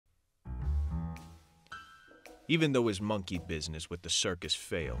Even though his monkey business with the circus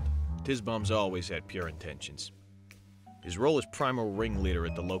failed, Tissbaum's always had pure intentions. His role as primal ringleader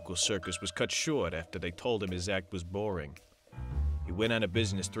at the local circus was cut short after they told him his act was boring. He went out of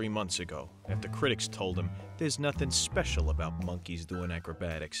business 3 months ago after critics told him there's nothing special about monkeys doing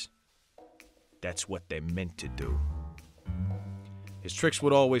acrobatics. That's what they're meant to do. His tricks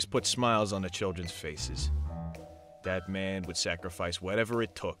would always put smiles on the children's faces. That man would sacrifice whatever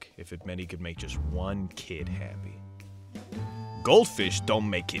it took if it meant he could make just one kid happy. Goldfish don't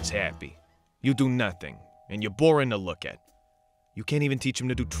make kids happy. You do nothing, and you're boring to look at. You can't even teach him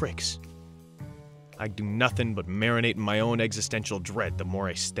to do tricks. I do nothing but marinate in my own existential dread the more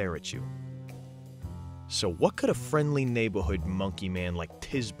I stare at you. So what could a friendly neighborhood monkey man like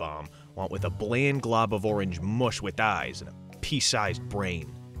Tissbaum want with a bland glob of orange mush with eyes and a pea-sized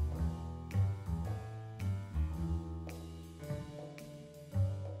brain?